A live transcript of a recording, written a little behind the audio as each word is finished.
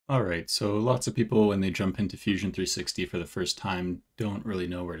All right, so lots of people when they jump into Fusion 360 for the first time don't really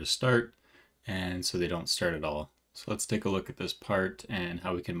know where to start, and so they don't start at all. So let's take a look at this part and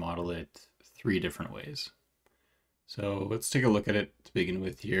how we can model it three different ways. So let's take a look at it to begin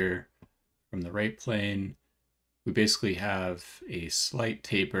with here. From the right plane, we basically have a slight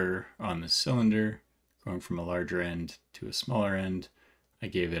taper on the cylinder going from a larger end to a smaller end. I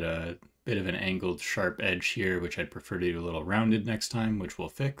gave it a bit of an angled sharp edge here, which I'd prefer to do a little rounded next time, which we'll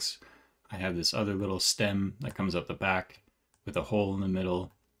fix. I have this other little stem that comes up the back with a hole in the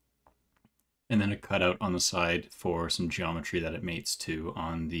middle, and then a cutout on the side for some geometry that it mates to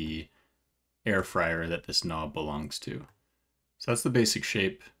on the air fryer that this knob belongs to. So that's the basic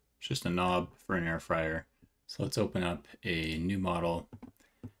shape. It's just a knob for an air fryer. So let's open up a new model.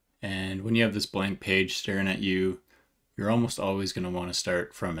 And when you have this blank page staring at you, you're almost always going to want to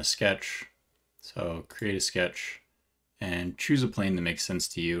start from a sketch. So create a sketch and choose a plane that makes sense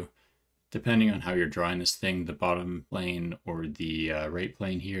to you. Depending on how you're drawing this thing, the bottom plane or the right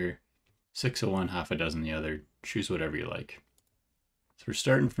plane here, 6 of one, half a dozen the other. Choose whatever you like. So we're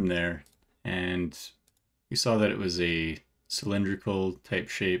starting from there, and we saw that it was a cylindrical type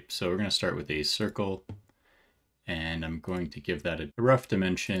shape, so we're going to start with a circle, and I'm going to give that a rough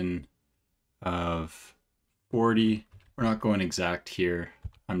dimension of 40. We're not going exact here.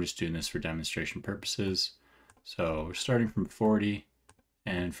 I'm just doing this for demonstration purposes. So we're starting from 40,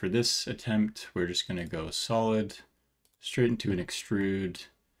 and for this attempt, we're just going to go solid, straight into an extrude,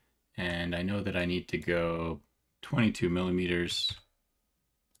 and I know that I need to go 22 millimeters,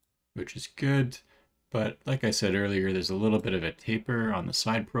 which is good. But like I said earlier, there's a little bit of a taper on the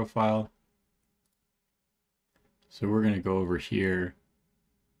side profile. So we're going to go over here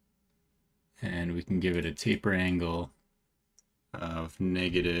and we can give it a taper angle of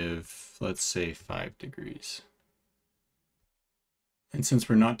negative, let's say 5 degrees. And since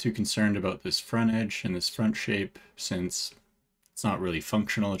we're not too concerned about this front edge and this front shape, since it's not really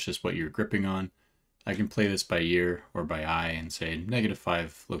functional, it's just what you're gripping on, I can play this by ear or by eye and say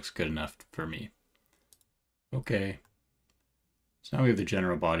 -5 looks good enough for me. Okay, so now we have the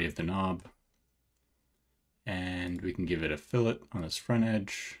general body of the knob, and we can give it a fillet on this front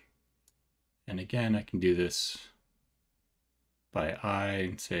edge. And again, I can do this by eye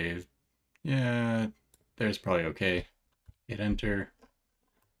and say, yeah, there's probably okay. Hit enter.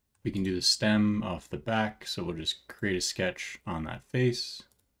 We can do the stem off the back, so we'll just create a sketch on that face.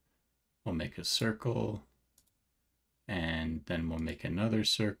 We'll make a circle, and then we'll make another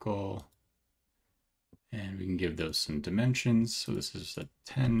circle. And we can give those some dimensions. So this is a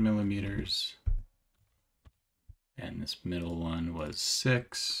 10 millimeters. And this middle one was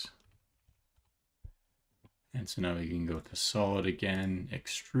 6. And so now we can go to solid again,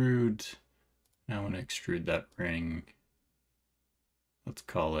 extrude. Now I want to extrude that ring. Let's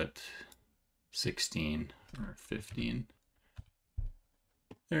call it 16 or 15.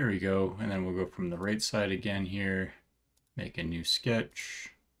 There we go. And then we'll go from the right side again here, make a new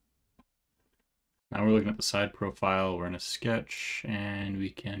sketch. Now we're looking at the side profile. We're in a sketch and we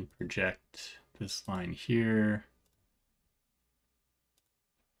can project this line here.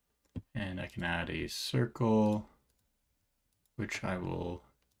 And I can add a circle, which I will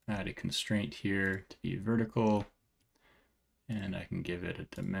add a constraint here to be vertical. And I can give it a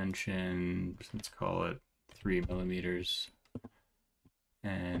dimension, let's call it 3 millimeters.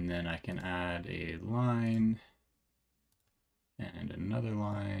 And then I can add a line and another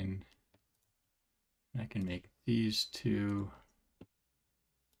line. I can make these two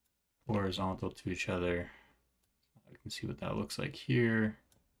horizontal to each other. I can see what that looks like here.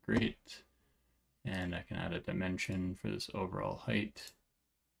 Great. And I can add a dimension for this overall height,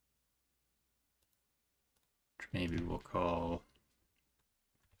 which maybe we'll call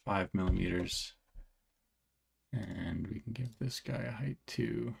 5 millimeters. And we can give this guy a height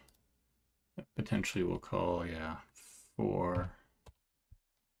too. Potentially we'll call, 4.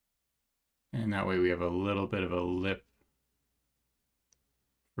 And that way we have a little bit of a lip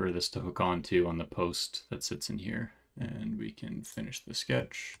for this to hook onto on the post that sits in here. And we can finish the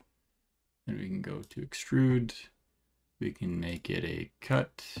sketch. And we can go to extrude. We can make it a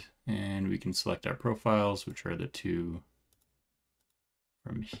cut. And we can select our profiles, which are the two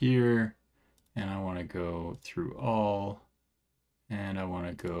from here. And I want to go through all. And I want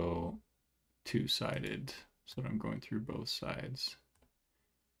to go two-sided so that I'm going through both sides.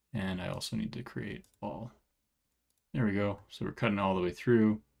 And I also need to create all. There we go. So we're cutting all the way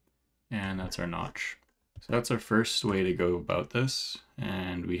through, and that's our notch. So that's our first way to go about this.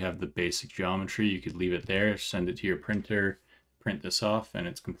 And we have the basic geometry. You could leave it there, send it to your printer, print this off, and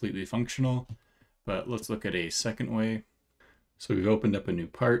it's completely functional. But let's look at a second way. So we've opened up a new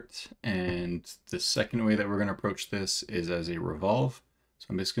part, and the second way that we're going to approach this is as a revolve. So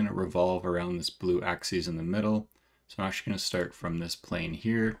I'm just going to revolve around this blue axis in the middle. So I'm actually going to start from this plane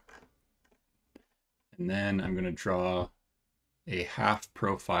here, and then I'm going to draw a half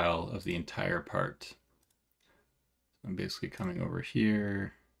profile of the entire part. So I'm basically coming over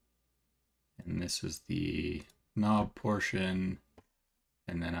here, and this is the knob portion,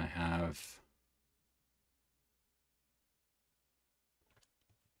 and then I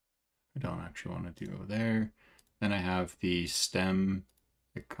don't actually want to go there. Then I have the stem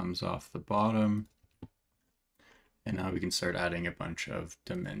that comes off the bottom, and now we can start adding a bunch of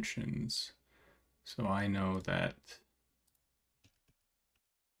dimensions. So I know that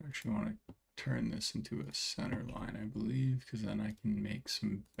I actually want to turn this into a center line, I believe, because then I can make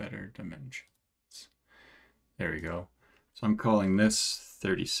some better dimensions. There we go. So I'm calling this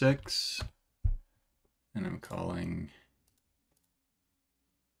 36, and I'm calling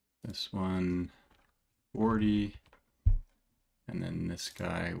this one 40, and then this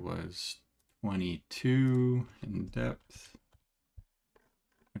guy was 22 in depth.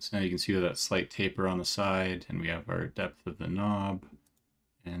 And so now you can see that slight taper on the side, and we have our depth of the knob.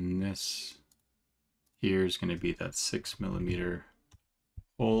 And this here is going to be that 6mm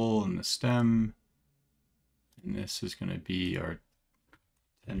hole in the stem. And this is going to be our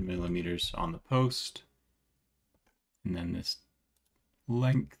 10mm on the post. And then this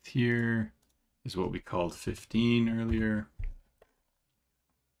length here is what we called 15 earlier.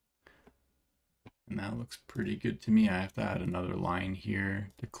 And that looks pretty good to me. I have to add another line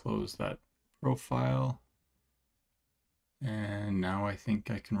here to close that profile. And now I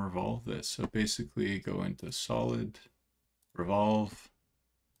think I can revolve this. So basically go into solid, revolve,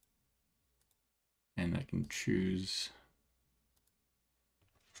 and I can choose,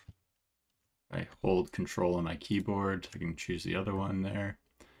 I hold Control on my keyboard, I can choose the other one there.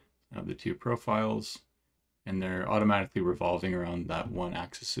 I have the two profiles, and they're automatically revolving around that one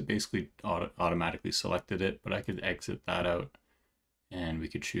axis. It basically automatically selected it, but I could exit that out and we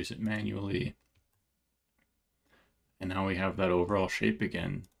could choose it manually. And now we have that overall shape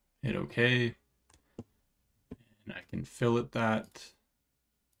again. Hit OK, and I can fillet that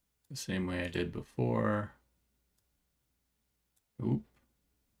the same way I did before. Oop,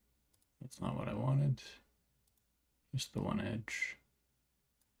 that's not what I wanted. Just the one edge.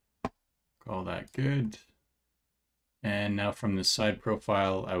 Call that good. And now from this side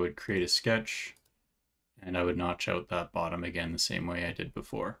profile, I would create a sketch, and I would notch out that bottom again the same way I did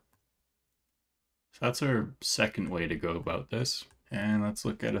before. So that's our second way to go about this. And let's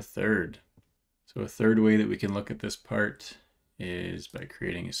look at a third. So a third way that we can look at this part is by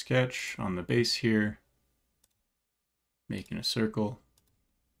creating a sketch on the base here, making a circle.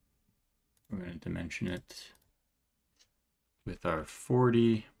 We're going to dimension it with our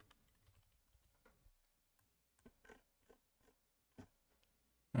 40.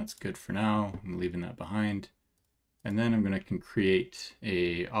 That's good for now. I'm leaving that behind. And then I'm going to create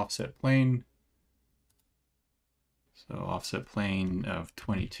a offset plane. So offset plane of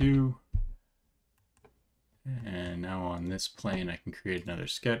 22. And now on this plane, I can create another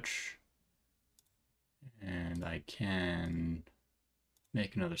sketch. And I can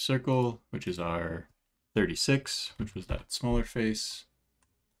make another circle, which is our 36, which was that smaller face.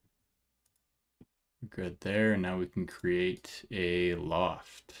 Good there. Now we can create a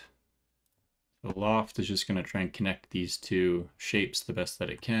loft. So loft is just going to try and connect these two shapes the best that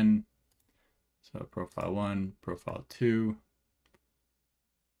it can. So profile 1, profile 2.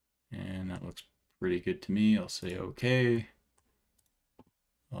 And that looks pretty good to me. I'll say OK.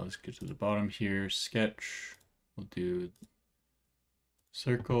 I'll just get to the bottom here, sketch. We'll do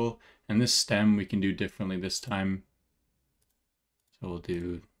circle. And this stem we can do differently this time. So we'll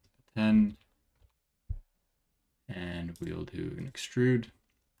do 10. And we'll do an extrude.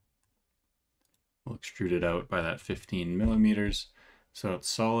 We'll extrude it out by that 15mm. So it's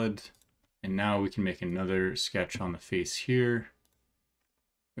solid. And now we can make another sketch on the face here,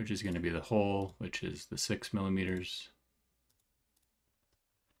 which is going to be the hole, which is the 6mm.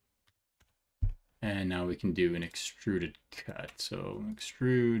 And now we can do an extruded cut. So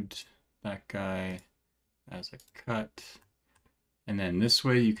extrude that guy as a cut. And then this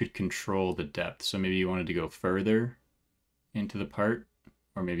way you could control the depth. So maybe you wanted to go further into the part,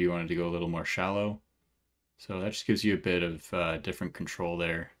 or maybe you wanted to go a little more shallow. So that just gives you a bit of different control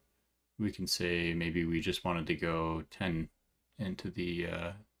there. We can say maybe we just wanted to go 10 into the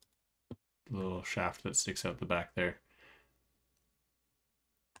little shaft that sticks out the back there.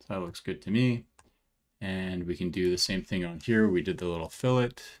 So that looks good to me. And we can do the same thing on here. We did the little fillet.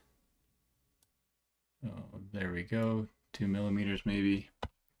 So there we go. 2 millimeters maybe.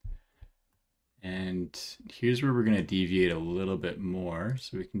 And here's where we're going to deviate a little bit more.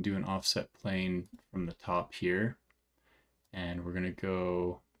 So we can do an offset plane from the top here. And we're going to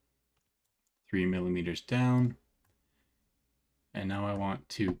go 3 millimeters down. And now I want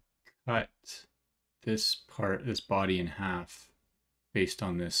to cut this part, this body in half based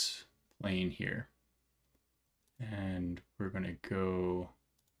on this plane here. And we're going to go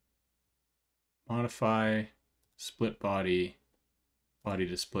modify, split body, body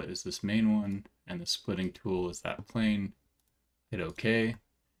to split is this main one, and the splitting tool is that plane. Hit OK.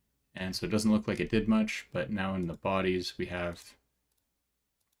 And so it doesn't look like it did much, but now in the bodies we have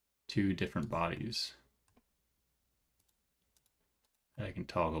two different bodies that I can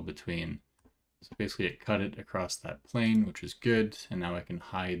toggle between. So basically it cut it across that plane, which is good. And now I can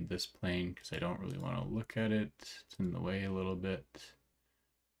hide this plane because I don't really want to look at it. It's in the way a little bit.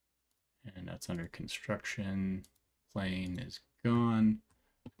 And that's under construction. Plane is gone.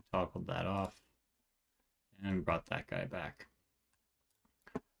 Toggled that off. And we brought that guy back.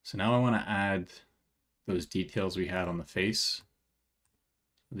 So now I want to add those details we had on the face.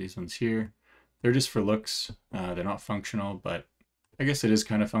 These ones here. They're just for looks. They're not functional, but I guess it is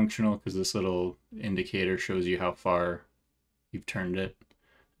kind of functional because this little indicator shows you how far you've turned it,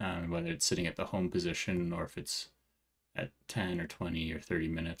 whether it's sitting at the home position or if it's at 10 or 20 or 30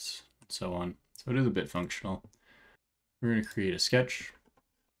 minutes and so on. So it is a bit functional. We're going to create a sketch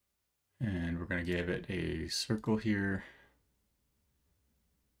and we're going to give it a circle here.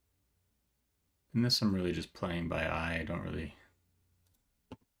 And this I'm really just playing by eye. I don't really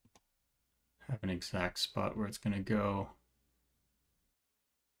have an exact spot where it's going to go.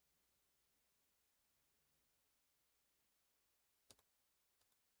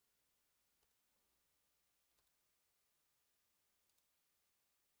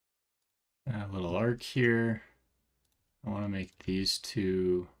 A little arc here. I want to make these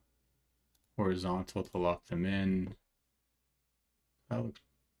two horizontal to lock them in. That looks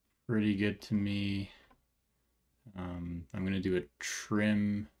pretty good to me. I'm going to do a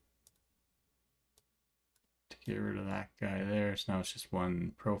trim to get rid of that guy there. So now it's just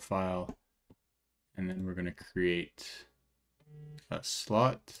one profile. And then we're going to create a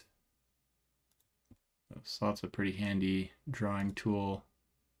slot. So slot's a pretty handy drawing tool.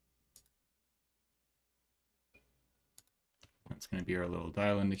 That's going to be our little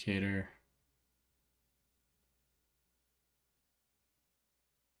dial indicator.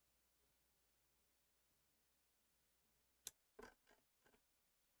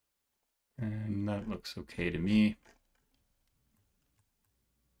 And that looks okay to me.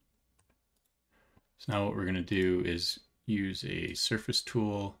 So now what we're going to do is use a surface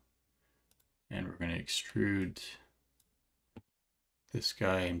tool and we're going to extrude this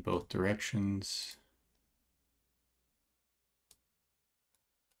guy in both directions.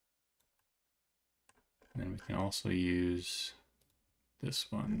 And then we can also use this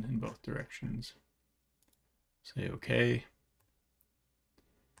one in both directions. Say OK.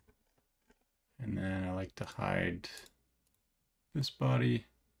 And then I like to hide this body.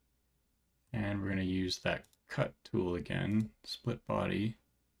 And we're going to use that cut tool again. Split body.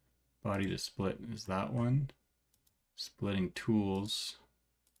 Body to split is that one. Splitting tools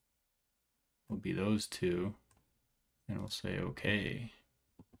will be those two. And we'll say OK.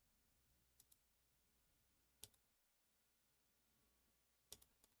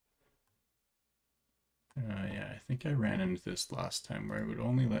 Yeah, I think I ran into this last time where it would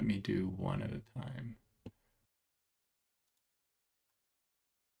only let me do one at a time.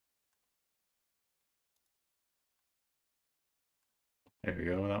 There we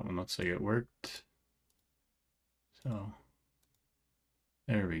go, that one looks like it worked. So,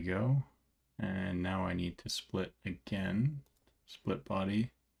 there we go. And now I need to split again. Split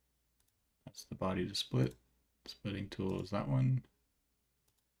body. That's the body to split. Splitting tool is that one.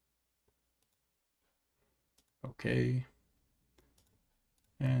 Okay.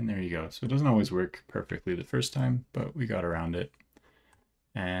 And there you go. So it doesn't always work perfectly the first time, but we got around it.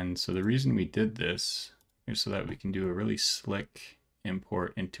 And so the reason we did this is so that we can do a really slick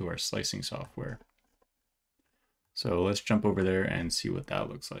import into our slicing software. So let's jump over there and see what that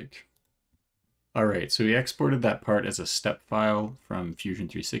looks like. All right, so we exported that part as a step file from Fusion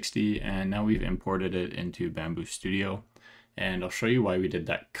 360, and now we've imported it into Bamboo Studio. And I'll show you why we did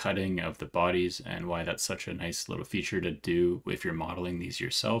that cutting of the bodies and why that's such a nice little feature to do if you're modeling these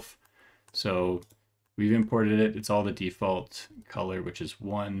yourself. So we've imported it. It's all the default color, which is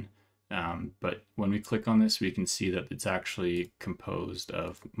 1. But when we click on this, we can see that it's actually composed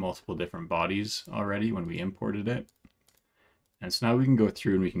of multiple different bodies already when we imported it. And so now we can go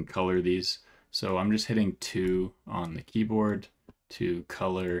through and we can color these. So I'm just hitting 2 on the keyboard to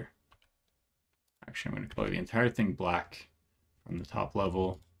color. Actually, I'm going to color the entire thing black from the top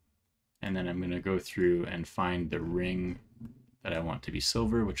level. And then I'm going to go through and find the ring that I want to be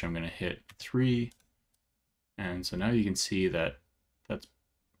silver, which I'm going to hit 3. And so now you can see that that's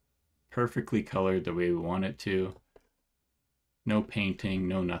perfectly colored the way we want it to. No painting,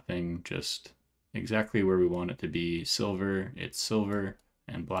 no nothing, just exactly where we want it to be. Silver, it's silver,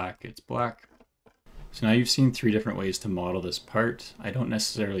 and black, it's black. So now you've seen 3 different ways to model this part. I don't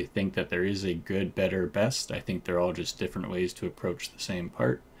necessarily think that there is a good, better, best. I think they're all just different ways to approach the same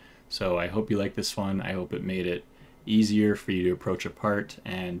part. So I hope you like this one. I hope it made it easier for you to approach a part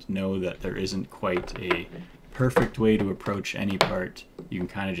and know that there isn't quite a perfect way to approach any part. You can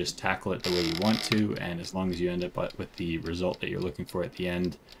kind of just tackle it the way you want to, and as long as you end up with the result that you're looking for at the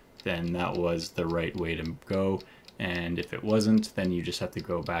end, then that was the right way to go. And if it wasn't, then you just have to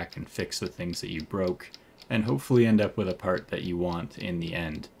go back and fix the things that you broke and hopefully end up with a part that you want in the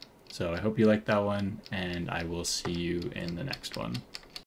end. So I hope you liked that one, and I will see you in the next one.